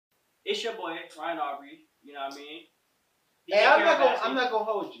It's your boy, Ryan Aubrey. You know what I mean? Hey, I'm not gonna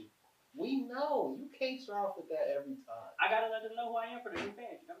hold you. We know you can't start off with that every time. I gotta let them know who I am for the new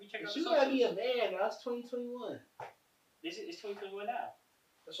fans. You know, check out you gotta be a man now. It's 2021. It's 2021 now.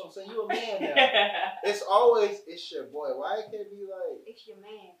 That's what I'm saying. You a man now. It's always it's your boy. Why it can't be like it's your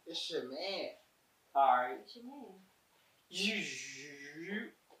man? It's your man. All right. It's your man.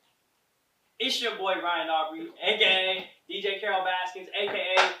 It's your boy Ryan Aubrey, aka DJ Carol Baskins,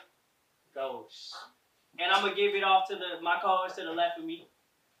 aka Ghost. And I'm gonna give it off to my co-host to the left of me.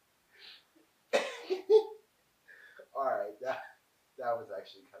 All right, that was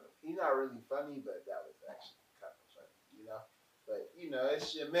actually kind of. He's not really funny, but that was actually kind of funny, you know. But you know,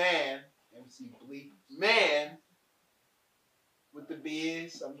 it's your man, MC Bleak, man, with the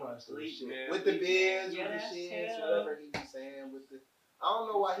biz. I'm trying to say shit with the biz, with the shits, whatever he was saying with the. I don't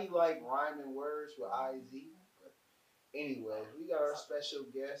know why he like rhyming words with IZ, but anyway, we got our special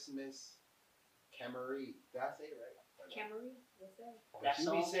guest, Miss Camerie. Did I say it right? Camerie, what's that? That's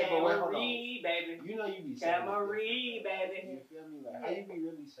you on be saying, but wait, hold on. Baby. You know you be saying Camerie, baby. You feel me? Like, how you be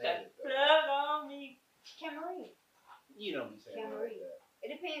really saying it, though? Plug on me. Camerie. You don't be saying Camerie. It like that.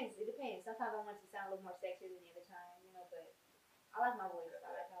 It depends. Sometimes I want it to sound a little more sexier than the other time, you know, but I like my voice.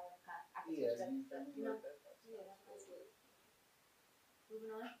 I like how I can switch up and stuff, you know? Yeah, that's what I do.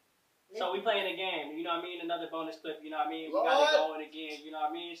 Moving on. So we playing a game, you know what I mean? Another bonus clip, you know what I mean? We got it going again, you know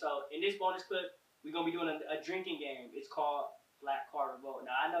what I mean? So in this bonus clip, we're going to be doing a drinking game. It's called Black Card Revolt.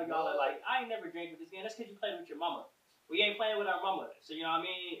 Now, I know y'all are like, I ain't never drank with this game. That's because you played with your mama. We ain't playing with our mama. So, you know what I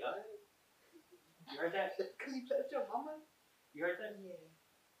mean? You heard that? Because you played with your mama? You heard that?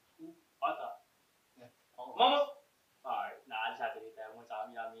 Yeah. I thought. Yeah. Oh, mama? Alright. Nah, I just have to hit that one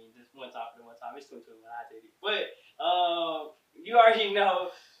time. You know what I mean? Just one time for the one time. It's 2021. I did it. But, you already know.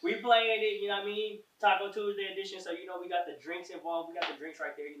 We playing it, you know what I mean? Taco Tuesday edition. So, you know, we got the drinks involved. We got the drinks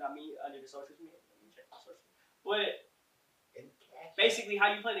right there, you know what I mean? Under the socials. Let me check the socials. But basically,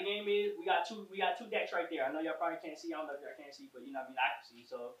 how you play the game is we got two decks right there. I know y'all probably can't see. I don't know if y'all can't see, but you know what I mean. I can see,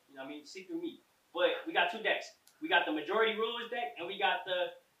 so you know what I mean. See through me. But we got two decks. We got the majority rules deck, and we got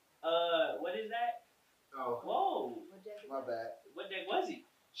the what is that? Oh, whoa, my bad. What deck was it?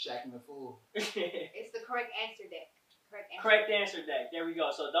 Shaq and the Fool. It's the correct answer deck. Correct answer deck. There we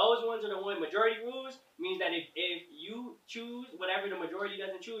go. So those ones are the one. Majority rules means that if you choose whatever the majority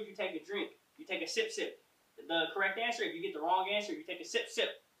doesn't choose, you take a drink. You take a sip. The correct answer, if you get the wrong answer, you take a sip. You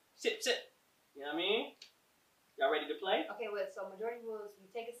know what I mean? Y'all ready to play? Okay, wait, so majority rules, you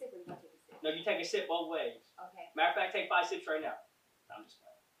take a sip or you don't take a sip? No, you take a sip both ways. Okay. Matter of fact, take 5 sips right now. No, I'm just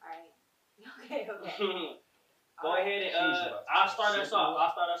playing. Alright. Okay. Go ahead and, I'll start us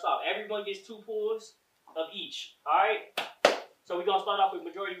off. Everyone gets 2 pulls of each. Alright? So we're going to start off with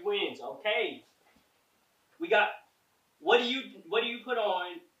majority wins. Okay. We got, what do you put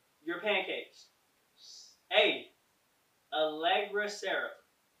on your pancakes? A, Allegra syrup.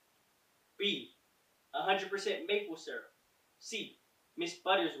 B, 100% maple syrup. C, Miss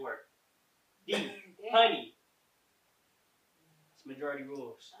Buttersworth. D, honey. It's majority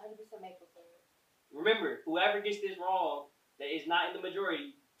rules. 100% maple syrup. Remember, whoever gets this wrong that is not in the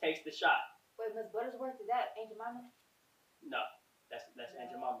majority takes the shot. Wait, Miss Buttersworth, is that Aunt Jemima? No, that's Aunt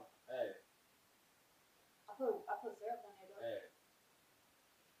Jemima. Hey. I put syrup on there though. Hey.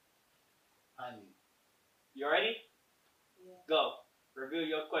 Honey. You ready? Yeah. Go. Reveal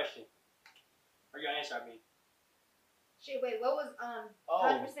your question. Or your answer, I mean. Shit, wait, what was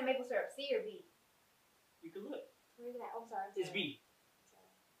 100% maple syrup? C or B? You can look. Where is that? Oh, I'm sorry. It's B.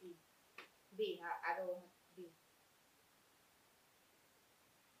 B. I go with B.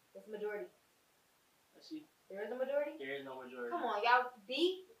 That's the majority. Let's see. There is a majority? There is no majority. Come on, y'all.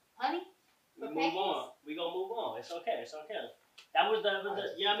 B? Honey? We move on. We gonna move on. It's okay. That was the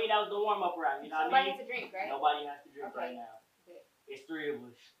you know what I mean? That was the warm up round. You know what I mean? Somebody has to drink, right? Nobody has to drink right now. Okay. It's 3 of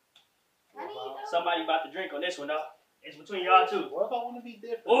us. Honey, somebody about to drink on this one though. It's between y'all two. What if I want to be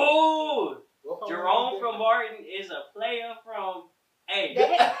different? Ooh! Jerome from Martin is a player from A.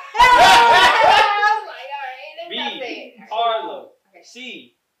 B. Harlem. Okay.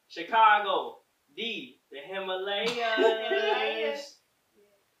 C. Chicago. D. The Himalayas.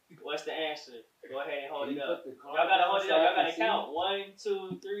 What's the answer? Go ahead and hold it up. Y'all gotta hold it up. Y'all gotta count. 1,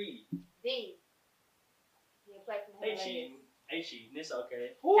 2, 3. D. They cheating. It's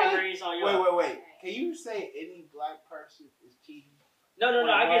okay. Wait. On your Wait. Can you say any black person is cheating? No.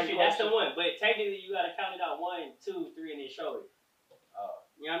 I get you. That's the one. But technically, you gotta count it out. 1, 2, 3, and then show it. Oh.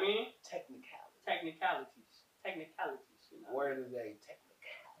 You know what I mean? Technicalities. You know? Word of the day. Technical.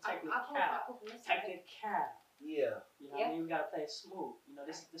 Yeah. You know what I mean? We gotta play it smooth. You know,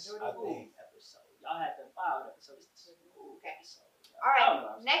 this is the smooth episode. Y'all had the wild episode. This is the smooth episode. All I don't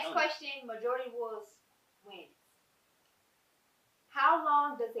know. right. Next question. Majority rules wins. How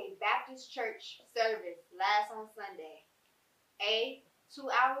long does a Baptist church service last on Sunday? A, 2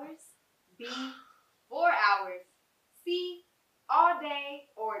 hours. B, 4 hours. C, all day.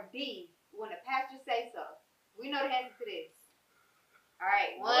 Or D, when the pastor say so. We know the answer to this. All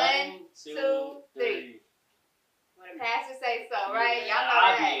right. 1, 2, 3. When the pastor say so, right? Y'all know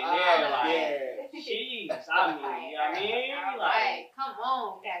I'll that. be in there like, yeah. jeez, I mean, you know what I mean? All Like, right. Come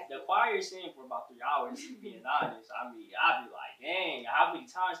on, pastor. the choir sing for about 3 hours, to being honest. I mean, I'll be like, dang, how many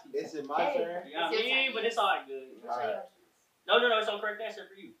times people... Is it my turn? You know what I It's your mean? turn. But it's all good. Let me show you options. No, it's on correct answer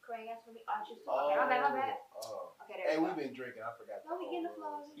for you. Correct answer for me. Oh, choose two. Okay, my bad. Oh. Okay, there Hey, we we've go. been drinking. I forgot. No, we getting the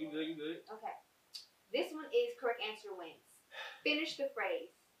flow. You good. Okay. This one is correct answer wins. Finish the phrase.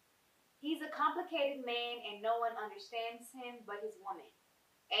 He's a complicated man and no one understands him but his woman.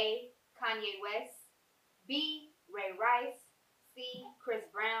 A, Kanye West. B, Ray Rice. C, Chris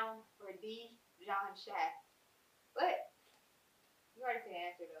Brown. Or D, John Shaft. But you already said the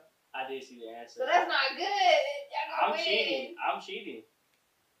answer though. I did see the answer. So that's not good. Y'all I'm gonna cheating. win. I'm cheating.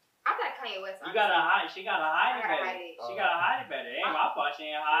 I got Kanye West. You gotta hide. She gotta hide it I gotta better. hide it. She gotta hide it better. Ain't my fault. She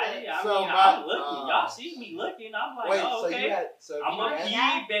ain't hiding it. I So mean, my- I'm looking. Y'all see me looking. I'm like, Wait, oh, so okay. you had... So I'm you a had-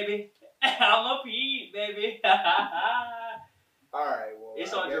 Pete, baby. I'm a Pete, baby. All right, well...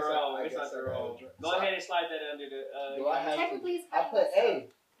 It's I on guess Jerome. I It's on guess I gotta Jerome. drink. Go ahead and slide that under the... Do I have to- Technically, it's I Kanye put West. A.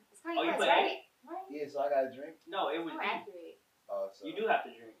 It's Kanye Oh, you West, put A? right? Right. Yeah, so I got to drink? No, it was More B. accurate. Oh, so... You do have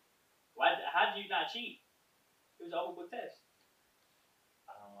to drink. Why? How did you not cheat? It was an open book test.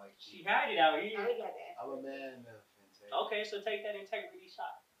 I don't like She cheating. had it out Oh, here. we got that. I'm a man of integrity. Okay, so take that integrity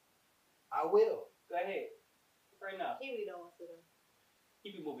shot. I will. Go ahead. Right now. He really don't want to though.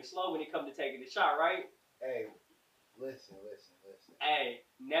 He be moving slow when it comes to taking the shot, right? Hey, listen. Hey,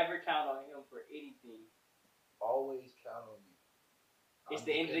 never count on him for anything. Always count on me. It's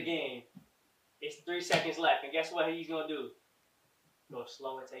the end of the game. It's 3 seconds left, and guess what he's gonna do? Go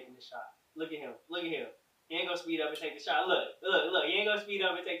slow and taking the shot. Look at him. He ain't gonna speed up and take the shot. Look. He ain't gonna speed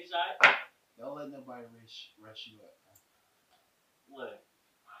up and take the shot. Don't let nobody rush you up. Look.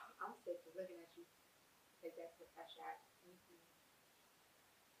 I'm sick of looking at you. Take that shot.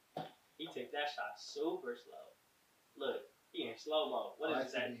 He took that shot super slow. Look. He in slow mo. What I is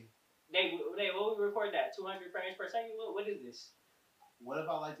like to that? be- They what we record that? 200 frames per second? What is this? What if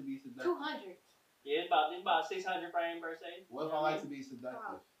I like to be seductive? 200. Yeah, it's about 600 frames per second. What if I like to be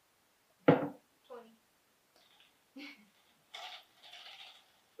seductive? 20. 24.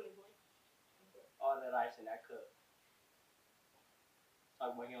 All that ice in that cup.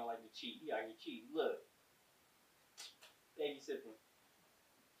 Talking about he don't like to cheat. He out here cheating. Look. Baby sipping.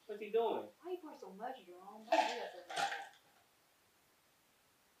 What's he doing? Why you pour so much, Jerome? Don't do that stuff like that.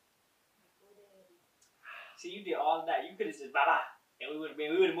 See, you did all of that. You could have said bye-bye. And we would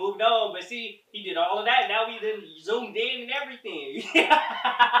have moved on. But see, he did all of that. Now we done zoomed in and everything.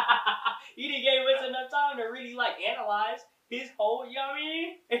 He didn't give us enough time to really analyze his whole, you know what I mean?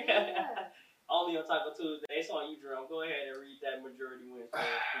 Yeah. Only on Taco Tuesday. It's on you, Jerome. Go ahead and read that majority win for us,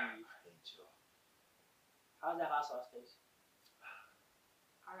 please. How's that hot sauce taste?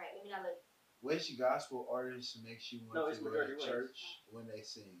 All right, let me not look. Which gospel artist makes you want No, to it's go majority to wins. church when they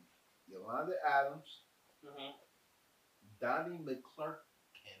sing? Yolanda Adams, Mm-hmm. Donnie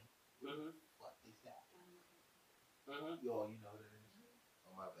McClurkin. Mm-hmm. What is that? Mm-hmm. Yo, you know who that is?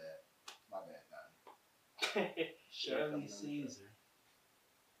 Oh, my bad, Donnie. Shirley Caesar,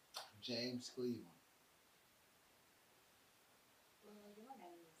 James Cleveland.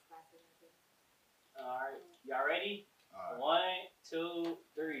 Alright. Y'all ready? All 1, 2,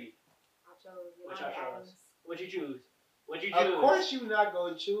 3. I chose What Yolanda y'all Adams. What'd you choose? What'd you right. choose? Of course you not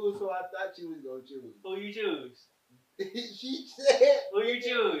gonna choose, so I thought you was gonna choose. Who you choose? She said Who you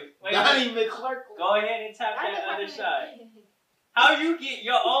choose? Wait, Donnie McClurkin. go ahead and tap that other shot. He How you get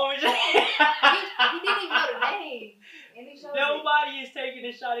your own shot? didn't even know the name. And he showed it. Nobody is taking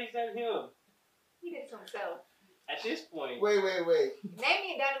the shot except him. He did it to himself. At this point, Wait. Name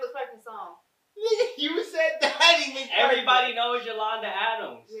me a Donnie McClurkin song. You said Donnie McClurkin. everybody knows Yolanda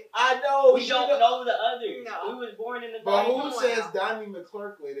Adams. I know. We don't know the others. No. We was born in the But 90s. who Come on says now. Donnie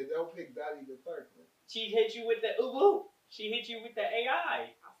McClurkin and don't pick Donnie McClurkin? She hit you with the ooh. She hit you with the AI.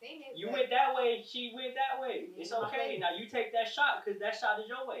 I've seen it. You but- went that way. She went that way. It's Yeah, okay. okay. Now you take that shot because that shot is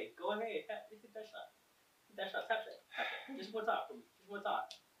your way. Go ahead. Hit that shot. Hit that shot. Tap that. Tap that. Just one time for me. Just one time.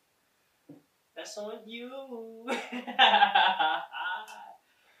 That's on you. Go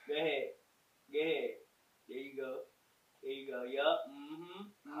ahead. Go ahead. There you go. There you go. Yup.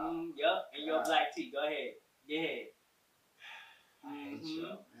 Yup. And your black tea. Go ahead. Go ahead. I hate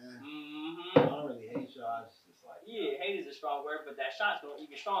y'all, man. Mm-hmm. I don't really hate y'all. I just like. Yeah, hate is a strong word, but that shot's going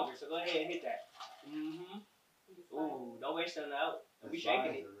even stronger. So go ahead and hit that. Mm-hmm. Ooh, don't waste them out. We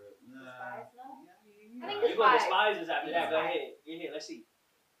shaking it. Despise, no? Yeah, I think You go despise. despises after that. Go Despise. ahead. Get hit. Let's see.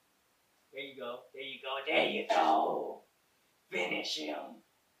 There you go. There you go. There you go. Finish him.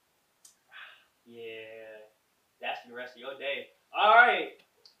 Yeah. That's the rest of your day. All right.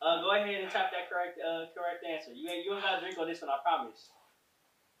 Go ahead and type that correct answer. You ain't gotta drink on this one, I promise.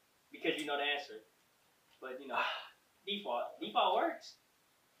 Because you know the answer. But you know, default works.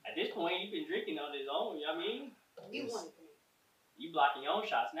 At this point, you've been drinking on his own. You know what I mean? You want to. You blocking your own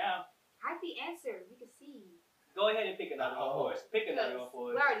shots now. Hide the answer. We can see. Go ahead and pick another one for us. Pick another one for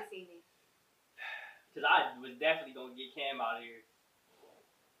We us. already seen it. Because I was definitely going to get Cam out of here.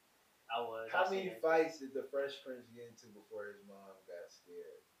 I was. How many fights did the Fresh Prince get into before his mom got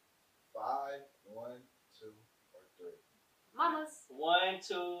scared? 5, 1, 2, or 3? Mamas. 1,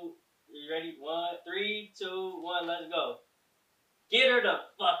 2. You ready? 1, 3, 2, 1. Let's go. Get her the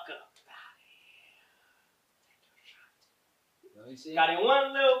fuck up. Let me see. Got in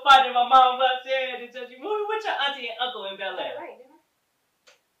one little fight that my mom upstairs and said, "You moving with your auntie and uncle in Bel Air." Right, didn't I?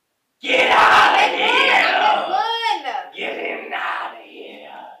 Get out of I here! meant one. Get him out of here!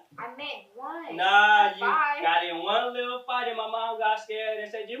 I meant one. Nah, you Five. got in one little fight and my mom got scared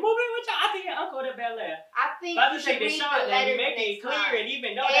and said, "You moving with your auntie and uncle to Bel Air." I think About to you say should the read shot the and letters make it next clear, time. and even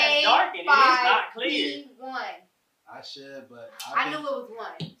though that's dark and it is not clear. B1. I should, but I knew it was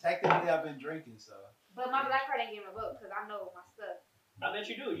one. technically I've been drinking, so. But my black card ain't getting revoked because I know my stuff. I bet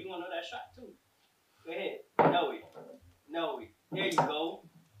you do. You want to know that shot too. Go ahead. Know it. Know it. There you go.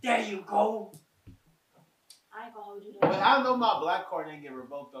 There you go. I ain't gonna hold you But down. I know my black card didn't get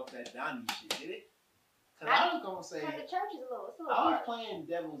revoked off that Donnie shit, did it? Because I was going to say, Because the church is it's a little I was hard. playing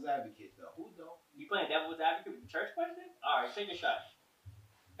devil's advocate, though. Who don't? You playing devil's advocate with the church question? All right, take a shot.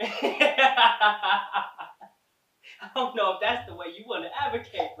 I don't know if that's the way you want to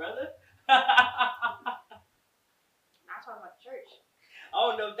advocate, brother. Not talking about the church. I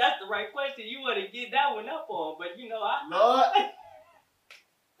don't know if that's the right question. You want to get that one up on, but you know, Lord.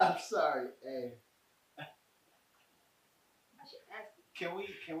 I'm sorry. Hey, I should ask you.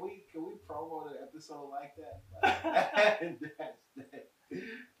 can we promo the episode like that? Like,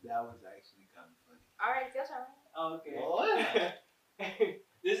 that was actually kind of funny. All right, it's your turn. Okay. Lord.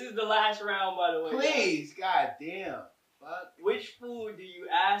 This is the last round, by the way. Please, goddamn. Fuck. Which food do you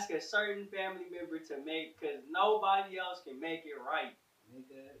ask a certain family member to make because nobody else can make it right?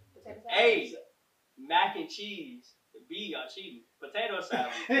 Nigga. Potato A, mac and cheese. B, y'all cheating. Potato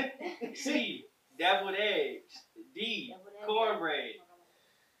salad. C, deviled eggs. D, Deviled eggs. cornbread.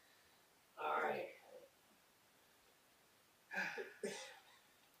 All right.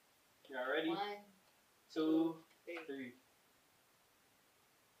 Y'all ready? 1, 2, 3.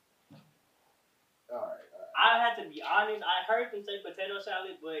 3. All right. I had to be honest. I heard them say potato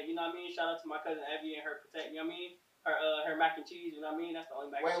salad, but you know what I mean. Shout out to my cousin Evie and her potato. You know what I mean. Her mac and cheese. You know what I mean. That's the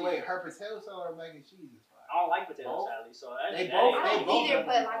only mac and cheese. Wait. Her potato salad or mac and cheese is fine. I don't like potato Both? salad, so that's They that both- ain't- I they don't both either, have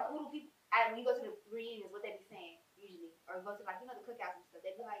but them like, fine. who do people, when you go to the reunions, what they be saying, usually? Or go to, like, you know, the cookouts and stuff,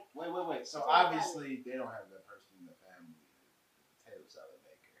 they be like, Wait. So Potato obviously they don't have that person in the family, the potato salad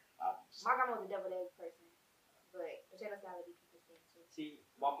maker. Obviously. my grandma was a deviled egg person, but potato salad be people's thing, too. See,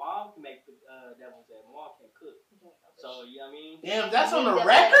 my mom can make devil's egg. My mom can cook. Okay, So you know what I mean. Damn, that's on the Deviled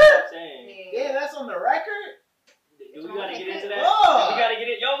You record? know what I'm saying. Yeah, that's on the record? Do we gotta get into that? Oh. We gotta get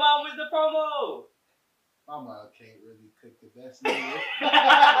it. Your mom was the promo. My mom can't really cook the best nigga.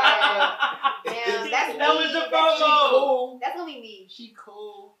 Damn, that's That was me. the That's promo. me. Cool. That's gonna be me. She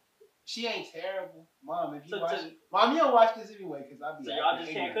cool. She ain't terrible. Mom, if you So- watch so- it. Mom, you don't watch this anyway, because I'll be So y'all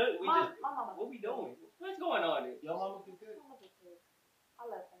just can't ignorant. cook. We My just mama. what we doing? What's going on here? Your mama can cook? My mama can cook. I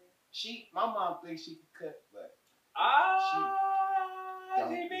love her. My mom thinks she can cook, but I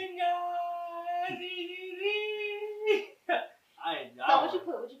don't. So what you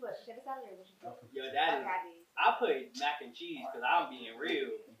put? Potato salad or what you put? Yo, that is. Okay, I did. I put mac and cheese because I'm being real.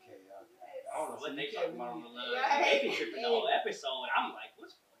 Okay, I don't know what they talking about on the love. Yeah. They been tripping the whole episode. I'm like,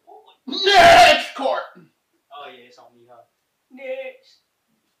 what's going on? Next court. Oh yeah, it's on me, huh? Next.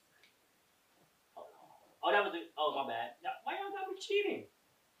 Hold on. Oh, that was the. Oh, my bad. Why y'all got me cheating?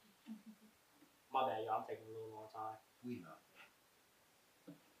 My bad, y'all. I'm taking a little long time. We know.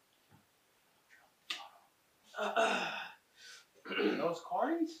 Those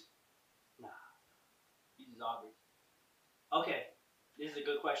carnies? These is Aubrey. Okay, this is a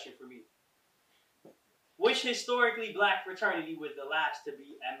good question for me. Which historically black fraternity was the last to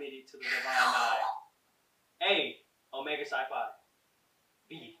be admitted to the Divine Nine? A. Omega Psi Phi.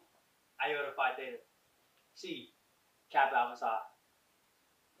 B. Iota Phi Theta. C. Kappa Alpha Psi.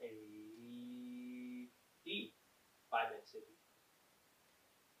 A. D. 5 Mississippi.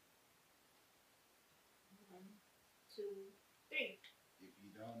 1, 2, 3. If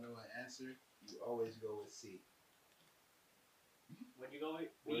you don't know an answer, you always go with C. Where'd you go with?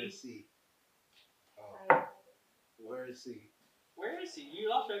 Where B? is C? Oh, Alright. where is C? Where is he? You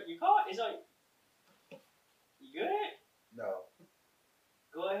lost your card? It's like, you good? No.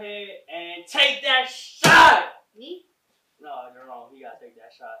 Go ahead and take that shot! Me? No, you're wrong. He gotta take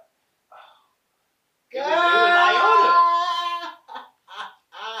that shot. It It was Iota.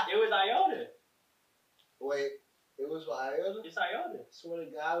 It was Iota. Wait, it was for Iota? It's Iota. Swear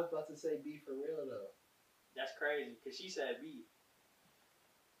to God, I was about to say B for real though. That's crazy, because she said B.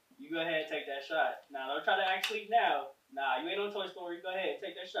 You go ahead and take that shot. Now, don't try to act sweet now. Nah, you ain't on Toy Story. Go ahead,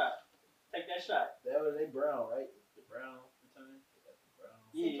 take that shot. Take that shot. That was they brown, right? The brown return. They got the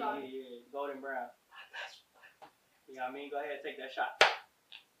brown. Yeah. Golden brown. You know what I mean? Go ahead and take that shot.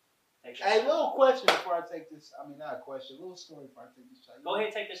 Take that Hey, shot. little question before I take this. I mean, not a question. Little story before I take this shot. Go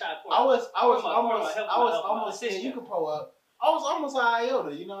ahead and take the shot. I was almost Assist saying you him. could pull up. I was almost an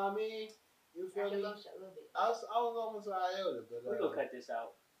Iota. You know what I mean? You feel After me? a little bit. I was almost an Iota, but We're gonna cut this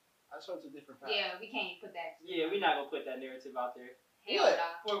out. I chose a different path. Yeah, we can't put that. Yeah, we're not gonna put that narrative out there. Hell What?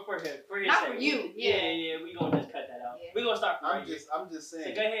 nah. For him. For his Not sake. for you, Yeah, we gonna just cut that out. Yeah. We're gonna start from right here. I'm just So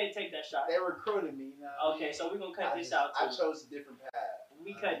saying. go ahead and take that shot. They recruited me. You know what I Okay, mean? so we're gonna cut this I out I too. chose a different path.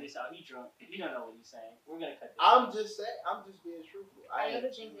 We cut this out. He drunk. He don't know what he's saying. We're gonna cut this I'm out. just saying. I'm just being truthful. Iota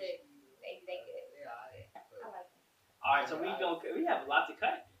ain't think choose- that they good. Yeah, I I like them. Alright, so we have a lot to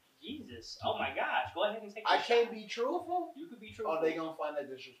cut. Jesus. Oh my gosh. Go ahead and take I that can't shot. be truthful. You could be true. Oh, they gonna find that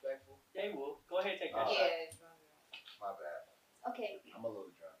disrespectful? They will. Go ahead and take that Alright. shot. Yeah. My bad. Okay. I'm a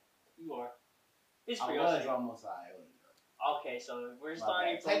little drunk. You are. It's I for your was sake. almost an Iota drunk. Okay, so we're My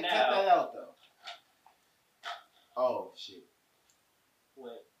starting bad. from Cut now. that out though. Oh shit.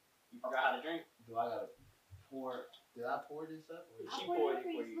 What? You forgot how to drink? Do I gotta pour? Did I pour this up? Or She I poured it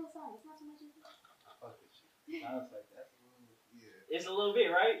for for you. you. It's a little something. It's not too much. Is it? fuck with you? I was like, that's a little. Yeah. It's a little bit,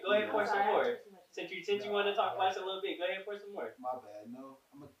 right? Go ahead and pour Yeah. some more. Too much. Since you want to talk about it a little bit, go ahead and pour some more. My bad. No,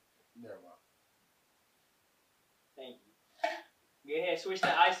 I'm a. Never mind. Thank you. Go ahead, switch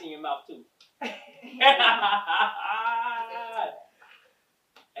the ice in your mouth too.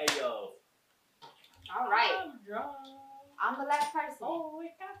 Hey yo. All right. I'm drunk. I'm the last person. Oh,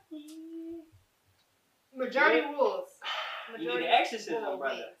 it got me. Majority rules. You need an exorcism, rule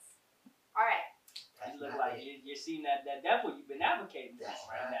brother. wins. All right. You look like you're seeing that devil you've been advocating for That's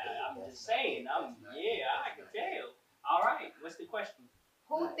right not now. it. I'm That's just not saying. it. That's not it. I can tell. All right. What's the question?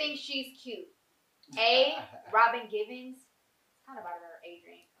 Who Nice. thinks she's cute? A. Robin Givens. It's kind of out of her age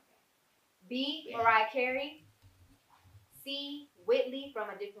range. Okay. B. Damn. Mariah Carey. C. Whitley from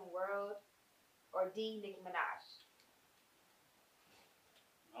A Different World. Or D. Nicki Minaj.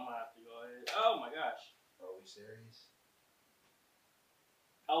 I'm gonna have to go ahead. Oh my gosh. Are we serious?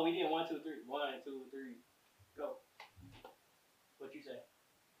 Oh, we did 1, 2, 3. 1, 2, 3. Go. What you say?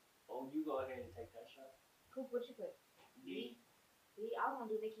 Oh, you go ahead and take that shot. Who? What you put? D. D. I was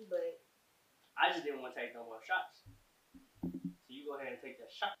gonna do Nicki, but I just didn't want to take no more shots. So you go ahead and take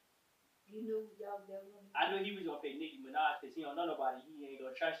that shot. you knew y'all was gonna. I knew he was gonna pick Nicki Minaj because he don't know nobody. He ain't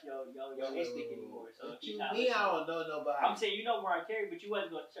gonna trust your instinct anymore. So What he's you not mean? listening. I don't know nobody. I'm saying you know Mariah Carey, but you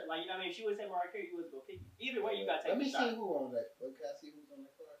wasn't gonna like you know what I mean. If she would say Mariah Carey, you wasn't gonna pick it. Either way, you gotta take Let me the see shot. who on that. Look, can I see who's on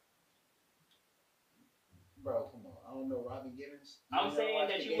the card? Bro, come on. I don't know Robin Givens. I'm never saying watched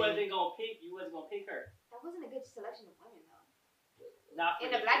that the you game? wasn't gonna pick her. That wasn't a good selection of women though. Not for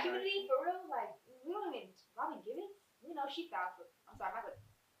In the this black generation. community, for real, like we don't even Robin Givens. You know she fouled for. I'm sorry,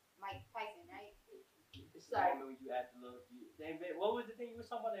 Mike Tyson, right? This is Sorry. the moment when you act a little. What was the thing you were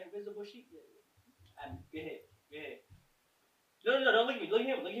talking about? The invisible sheet. Go ahead. Go ahead. No, don't look at me. Look at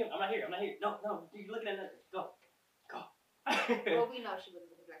him. Look at him. I'm not here. No, you're looking at nothing. Go. Well, we know she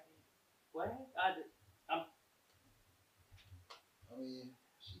wasn't with the black community. What? I mean,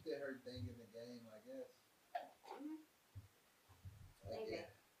 she did her thing in the game, I guess. Like, Maybe. yeah.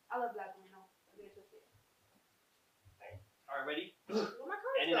 I love black women. No, I'm gonna twist it. All right, ready? Where my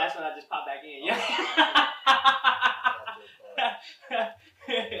cards And then go? that's when I just pop back in. Yeah.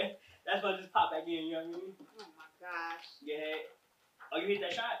 That's when I just pop back in. You know what I mean? Oh my gosh. Go ahead. Oh, you hit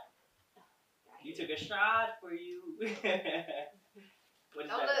that shot. You took a shot for you. What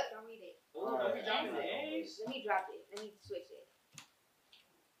is Don't that? look. Don't read it. Oh, don't be Alright. dropping the eggs. Let me drop it. Let me switch it.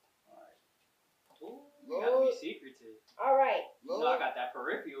 Ooh, you gotta be secretive. All right. You know I got that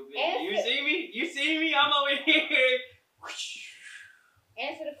peripheral vision. Answer. You see me? You see me? I'm over here.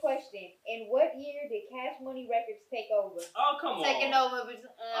 Answer the question. In what year did Cash Money Records take over? Oh, come on. Taking over. Oh,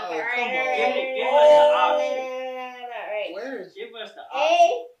 come on. Give us the option. All right. Where is Give us the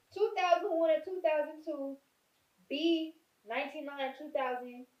A, option. 2001 or 2002. B, B, 1999 to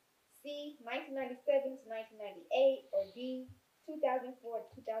 2000, C, 1997 to 1998, or D, 2004 to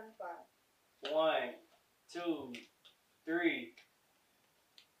 2005. 1, 2, 3.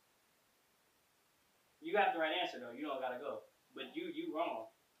 You got the right answer though. You don't gotta go. But you wrong.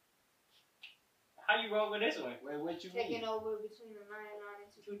 How you wrong with this one? Wait, what you Taking mean? over between the 99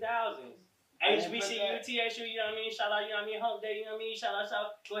 and 2000s. I didn't put HBCU, that. TSU, you know what I mean? Shout out, you know what I mean? Hump Day, you know what I mean? Shout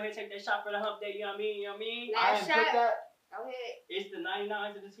out. Go ahead, take that shot for the Hump Day, you know what I mean? You know what I mean? I Last ain't shot. put that. Go ahead. It's the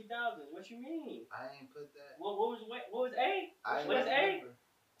 99s and the 2000s. What you mean? I ain't put that. What was A? I ain't What is A? remember.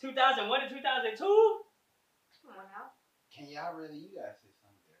 2001 to 2002? Come on now. Can y'all really? You gotta say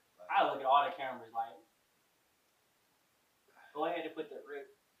something there. Like, I look at all the cameras like. Go ahead and put the rip.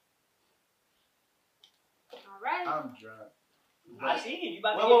 All right. I'm drunk. I see you. You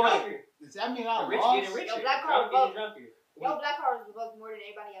about to Wait, get wait, drunker. Does that mean The I'm rich lost? getting richer. Yo, Black Drunk Card getting vote. drunker. Yo, Black Card was worth more than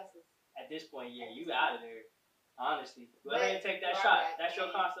anybody else's. At this point, yeah, you out of there. Honestly. Go But ahead and take that you're shot. right, That's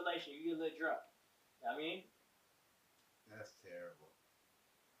your man. constellation. You get a little drunk. You know what I mean? That's terrible.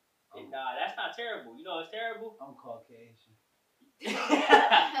 Nah, that's not terrible. You know what's terrible? I'm Caucasian.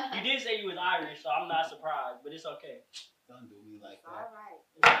 You did say you was Irish, so I'm not surprised, but it's okay. Don't do me like All that. right.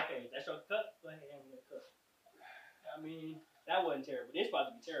 It's okay. That's your cup. Go ahead and have that cup. I mean, that wasn't terrible. This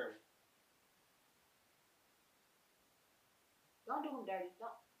about to be terrible. Don't do him dirty.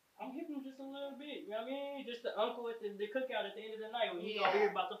 Don't. I'm giving him just a little bit. You know what I mean? Just the uncle at the cookout at the end of the night when he's Yeah. over here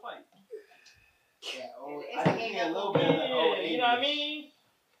about to fight. Yeah, old, It's I a think game a little of- bit of the old Yeah, you know what I English. mean?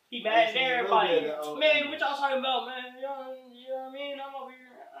 He mad at It's a little everybody. bit of old Man, what English. y'all talking about, man? You know what I mean? I'm over here.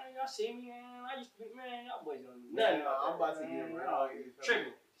 Y'all see me, man. I used to be, man, y'all boys don't know nothing. Man, I'm about to get man. real. Y'all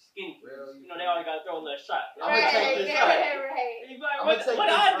tripping. Skinny. Real, You know, they always got to throw a little shot. I'm gonna take this right. You be like, I'm what gonna take what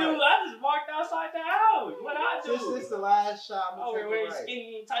this I do? right. I just walked outside the house. What I do? Since this the last shot, I'm Oh, gonna we're take it wearing right. skinny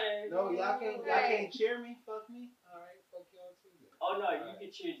and tight. No, y'all can't cheer me. Fuck me. All right, fuck y'all too. Then. Oh no, you Alright.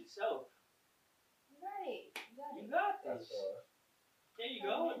 can cheer yourself. Right. You got That's this. all. There you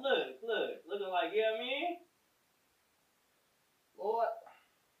go. Looking like, you know what I mean? Lord.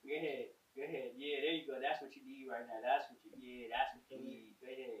 Go ahead. Yeah, there you go. That's what you need right now. That's what you need. Go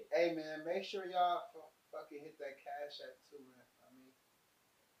ahead. Hey man, make sure y'all fucking hit that cash app too, man. I mean,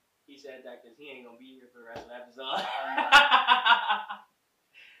 He said that because he ain't gonna be here for the rest of the episode.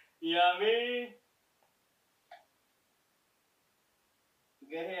 You know what I mean?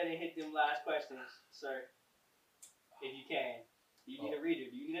 Go ahead and hit them last questions, sir. If you can. Do you need a reader?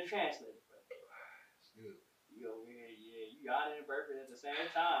 Do you need a translator? excuse me. You over here, yeah. You yawning and burping at the same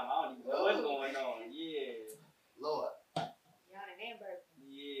time. I don't even know what's going on. Yeah. Lord. Y'all and Burger.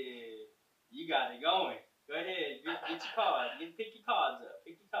 Yeah. You got it going. Go ahead. Get your cards. Pick your cards up.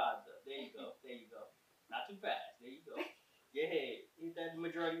 There you go. Not too fast. There you go. Go ahead. Hit that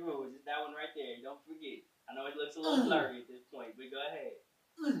majority rules. It's that one right there. Don't forget. I know it looks a little blurry at this point, but go ahead.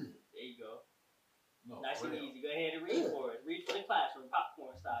 There you go. No, Nice and real. easy. Go ahead and read for it. Read for the classroom,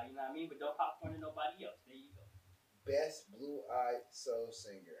 popcorn style. You know what I mean? But don't popcorn to nobody else. There you go. Best blue-eyed soul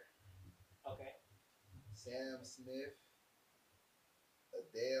singer: Okay. Sam Smith,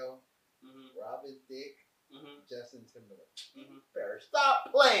 Adele, Robin Thicke, Justin Timberlake. Better stop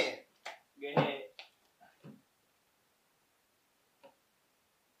playing. Go ahead.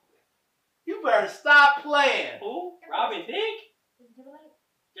 You better stop playing. Who? Robin Thicke? Timberlake.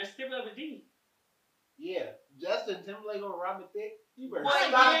 Just Timberlake with D. Yeah, Justin Timberlake or Robin Thicke. You better What?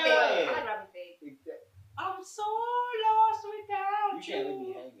 stop Yeah. playing. I like Robin Thicke. I'm so lost without You can't leave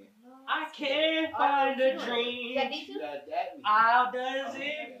me hanging. I can't find a dream. Yeah, D2? How does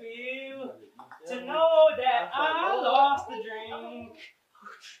it feel to know that I lost the dream?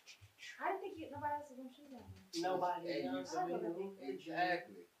 I didn't think nobody else was gonna choose that one. Nobody Hey, you else. I like know, Robin Thicke.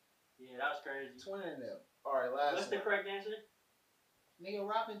 exactly. Yeah, that was crazy. Twinning them. All right, last What's the one. correct answer? Nigga,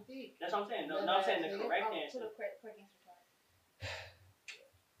 Robin Thicke. That's what I'm saying. No, I'm saying the correct Oh, answer. to the correct answer card.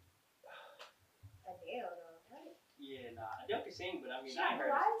 Adele, though, right? Yeah, nah. Adele can sing, but I mean, She I got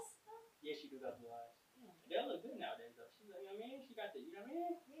heard. blue eyes? Yeah, she do got blue eyes. Yeah. Adele look good nowadays, though. She, you know what I mean? She got the, you know what I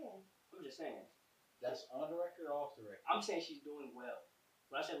mean? Yeah. I'm just saying. That's on the record or off the record? I'm saying she's doing well.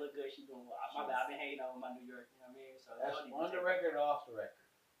 When I say look good, she's doing well. My bad, I've been hating on my New York, you know what I mean? So That's y'all need to on the take- record or off the record?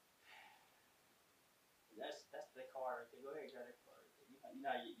 That's the car right there. Go ahead, grab that car right there.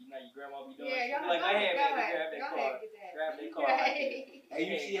 You know your grandma be doing. Yeah, She go be like, go ahead, go baby, ahead. grab that Go car. ahead, get that. Grab that car right there. Hey,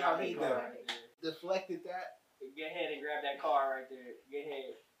 you see how he Grab that car done. right there. Deflected that. Go ahead and grab that car right there. Go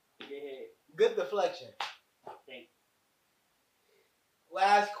ahead. Good deflection. Thank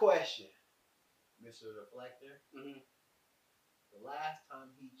Last question, Mr. Deflector. you. The last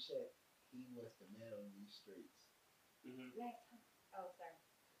time he checked, he was the man on these streets. Last time. Oh,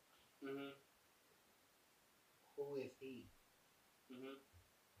 sorry. Who is he? Mhm.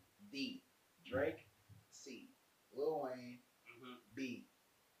 D. Drake. C. Lil Wayne. Mhm. B.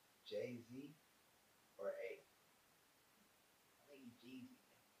 Jay-Z. Or A. I think he's Jeezy.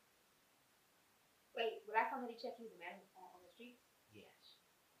 Wait, but last time that he checked, he was a man on the streets. Yes.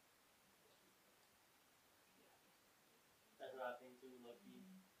 That's what I think too, lucky.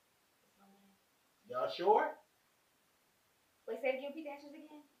 Y'all sure? Wait, say it again. Repeat the answers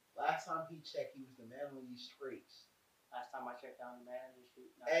again. Last time he checked, he was the man on these streets. Last time I checked down the man in the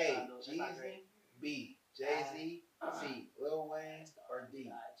street. No, A. that's not Drake. Jeezy. B. Jay-Z. C. Lil Wayne. Or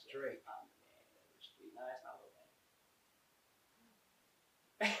D. Drake. I'm the man in the street. No, that's not Lil Wayne.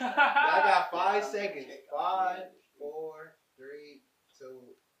 Y'all got 5 seconds. 5, 4, 3,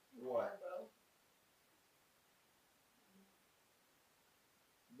 2, 1. Bro.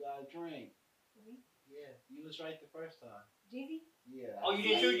 You got a drink. Mhm. Yeah, you was right the first time. Jeezy? Yeah. Oh, you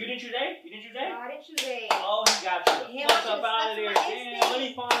didn't choose? You didn't choose A? You didn't choose A? No, I didn't choose A. Oh, he got you. Yeah, Fuck I up out of there. should've stuck to my Damn, instinct. let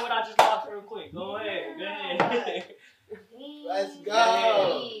me find what I just lost real quick. Go ahead. Go ahead. Let's Dang.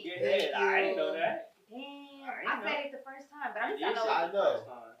 go. Get Thank ahead. I didn't know you. that. Damn. I I know. said it the first time, but at least You I did know say I it the know. first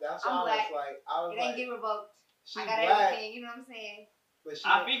time. That's I'm why black. I was it ain't like, get revoked. she I got black, everything, you know what I'm saying? but she.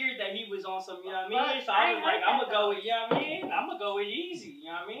 I figured that he was on some, you know what I mean? But So I I ain't was like, heard I'm that gonna go though. with, you know what I mean? I'm gonna go with Easy, you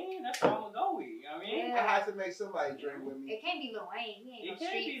know what I mean? That's what I'm gonna go with, you know what I mean? Yeah. I had to make somebody drink with me. It can't be Lil Wayne. He ain't It no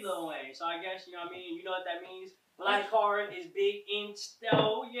can't streets. be Lil Wayne, so I guess, you know what I mean? You know what that means? Black Card is big in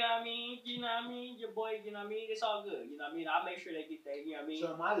stow, you know what I mean? You know what I mean? Your boy, you know what I mean? It's all good, you know what I mean? I'll make sure they get that, you know what I mean?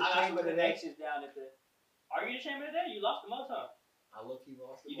 So am I the I got some chamber today? connections down at the... Are you the chamber today? You lost the most, huh? I look, he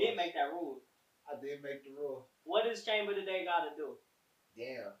lost the You did most. make that rule. I did make the rule. What does chamber today gotta do?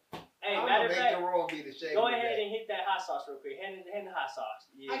 Damn. Hey, I'm matter gonna of make fact, the rule and be the chamber. go ahead today. and hit that hot sauce real quick. Hand the hot sauce.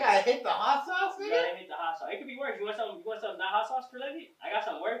 Yeah. I gotta hit the hot sauce You in it. gotta hit the hot sauce. It could be worse. You want something not hot sauce related? I got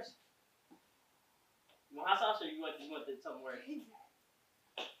something worse. You want hot sauce or you want something worse?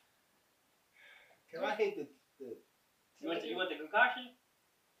 Can I hit the? You want the concoction?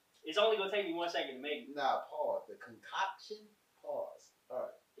 It's only gonna take me 1 second to make it. Nah, pause. The concoction. Pause. All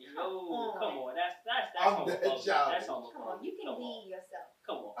right. No, come on. That's I'm homophobic. that child. That's Come homophobic. on, you can Come be on. yourself.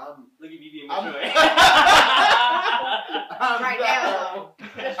 Come on. Look at me being I'm- mature. I'm Right not now,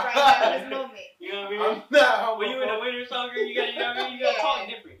 just right now, this moment. You know what I mean? I'm not. When you in a winter soccer, you gotta, you know what I mean? You gotta Yeah. talk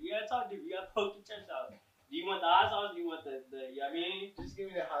different. You gotta talk different. You gotta poke your chest out. Do you want the hot sauce? Do you want the you know what I mean? Just give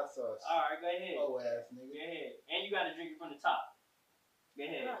me the hot sauce. Alright, go ahead. Oh ass Go nigga. ahead. And you gotta drink it from the top. Go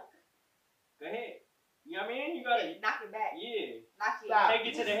ahead. Go ahead. You know what I mean? You gotta, Knock it back. yeah. Knock it. Stop. Take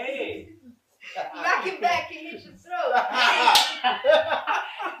it to the head. Knock it back and hit your throat.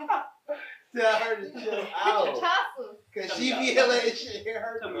 Tell her to chill out. Toss Cause Come she here. be letting shit hit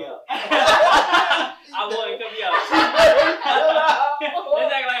her. Come throat. here. I want to come here.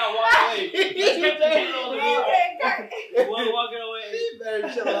 Let's act like I walk away. Let's get the people on the it. wall. We're walking away. She better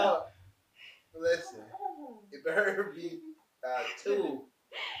chill out. Listen, it better be two.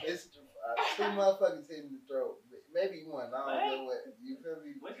 It's 2 motherfuckers hitting the throat. Maybe 1. I don't know what. You feel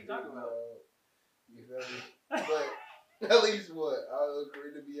me? What you talking about? You feel me? But at least 1. I don't know,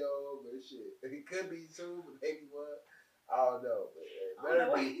 Karina be on, but shit. It could be 2, but maybe 1. I don't know.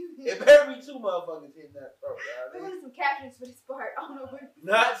 But it better be 2 motherfuckers hitting that throat. You know what I We mean? need some captions for this part. I don't know what.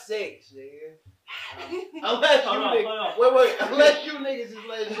 Not 6, nigga. Unless you Hold on, niggas. hold on. Wait. Unless you niggas is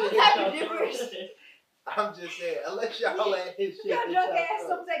letting shit What hit type your of throat. difference? I'm just saying, unless y'all let his shit Your hit drunk your ass throat.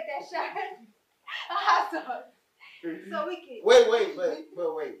 don't take that shot. A hot sauce. So we can. Wait,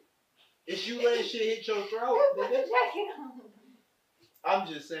 but wait. Is you letting shit hit your throat? Put the jacket on. I'm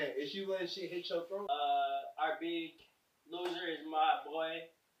just saying, is you letting shit hit your throat? Our big loser is my boy.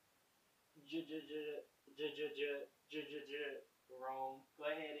 Rome. Go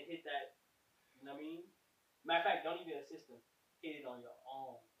ahead and hit that. You know what I mean? Matter of fact, don't even assist him. Hit it on your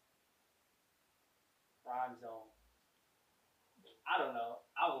own. Rhyme zone. I don't know.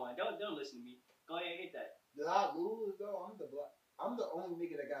 I won. Don't listen to me. Go ahead and hit that. Did I lose though? I'm the only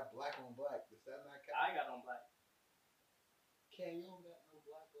nigga that got black on black. Does that not count? I ain't got no black. Can you don't got no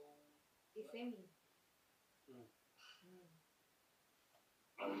black on? It's in me.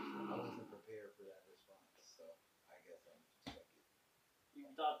 I wasn't prepared for that response, so I guess I'm just stuck it. You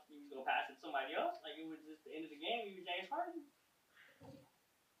thought you was gonna pass it to somebody else? Like it was just the end of the game? You were James Harden?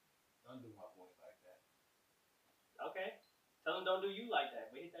 Don't do my boy like that. Okay. Tell him don't do you like that,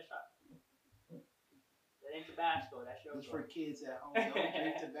 but hit that shot. That ain't Tabasco. That's your It's for kids at home. Don't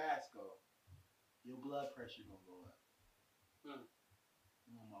drink Tabasco. Your blood pressure gonna go up.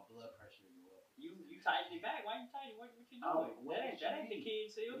 You want my blood pressure to go up. You tighten it back. Why you tighten? What you doing? Oh, that ain't the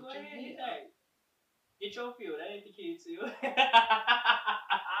kid seal. Go What you ahead, mean? hit that. Get your feel. That ain't the kid seal.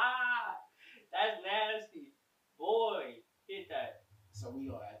 That's nasty. Boy, hit that. So we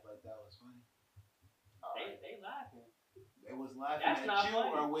gonna act like that was funny. All right. They laughing. They was laughing That's at not you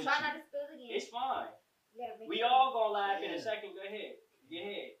funny. or with Try you. not to spill it again. It's fine. You gotta make We it- all gonna laugh in Yeah. a second. Go ahead. Go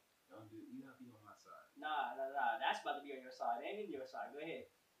ahead. Don't do. You gotta be on my side. Nah. That's about to be on your side. Ain't in your side. Go ahead.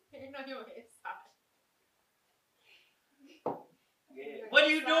 You know you're inside. Yeah. What are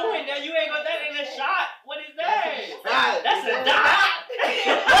you doing? Now you ain't got that in a shot. What is that? Shot. That's a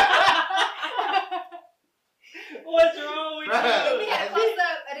dot. What's wrong with We had a you? close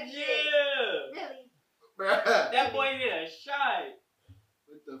up of the shit. Yeah. Really? Bruh. That boy hit a shot.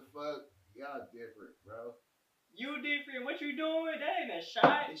 What the fuck? Y'all different, bro. You different. What you doing? That ain't a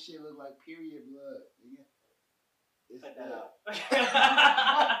shot. This shit look like period blood, nigga. It's Put that blood.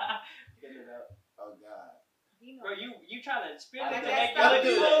 up. Get it up. Oh god. You know. Bro, you trying to spill I it to like make that.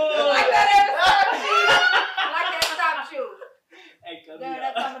 you Don't do look that. good. Like that stop shoe. Hey, come No, me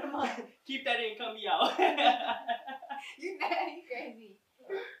that's out. some of the month. Keep that in, come me out. You crazy.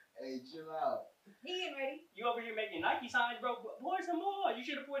 Hey, chill out. He ain't ready. You over here making Nike signs, bro. Pour some more. You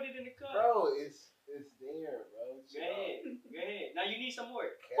should have poured it in the cup. Bro, it's there, bro. Go Chill ahead. Go ahead. Now you need some more.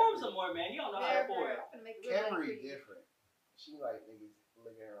 Camry. Pour him some more, man. He don't know how to pour it. I'm gonna make it out. look like Camry pretty. different. She like niggas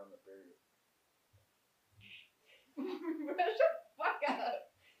looking at her on the period. Bro, shut the fuck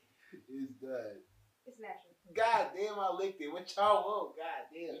up. It's done. It's natural. God damn, I licked it. What y'all want? God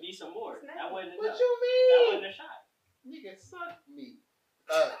damn. You need some more. It's That nice. wasn't What enough. you That mean? wasn't a shot. Nigga, suck me.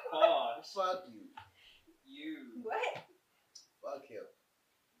 Pause. Fuck you. You. What? Fuck him.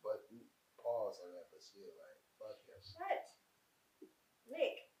 But pause on that, but still, like, fuck him. Shut.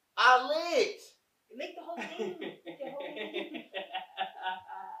 Lick. I licked. Lick the whole thing. Lick the whole thing.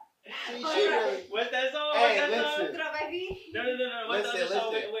 See, she Oh, really. What's that song? Hey, What's that listen. song? Put up, baby. No. What's the Listen, other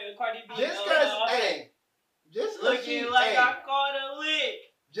song listen. with Cardi B? Just cause, hey, just cause she, Looking like hey, I caught a lick.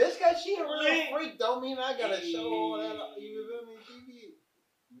 just cause she a real Lick. freak don't mean I gotta Hey. show all that. You feel me?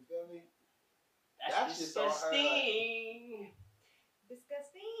 You feel me? That's That's just on her, disgusting.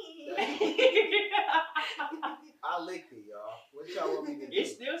 Disgusting. I licked it, y'all. What y'all want me to do?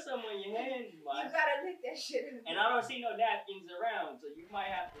 It's still some on your hands, You man. gotta lick that shit. And I don't see no napkins around, so you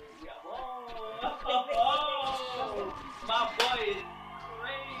might have to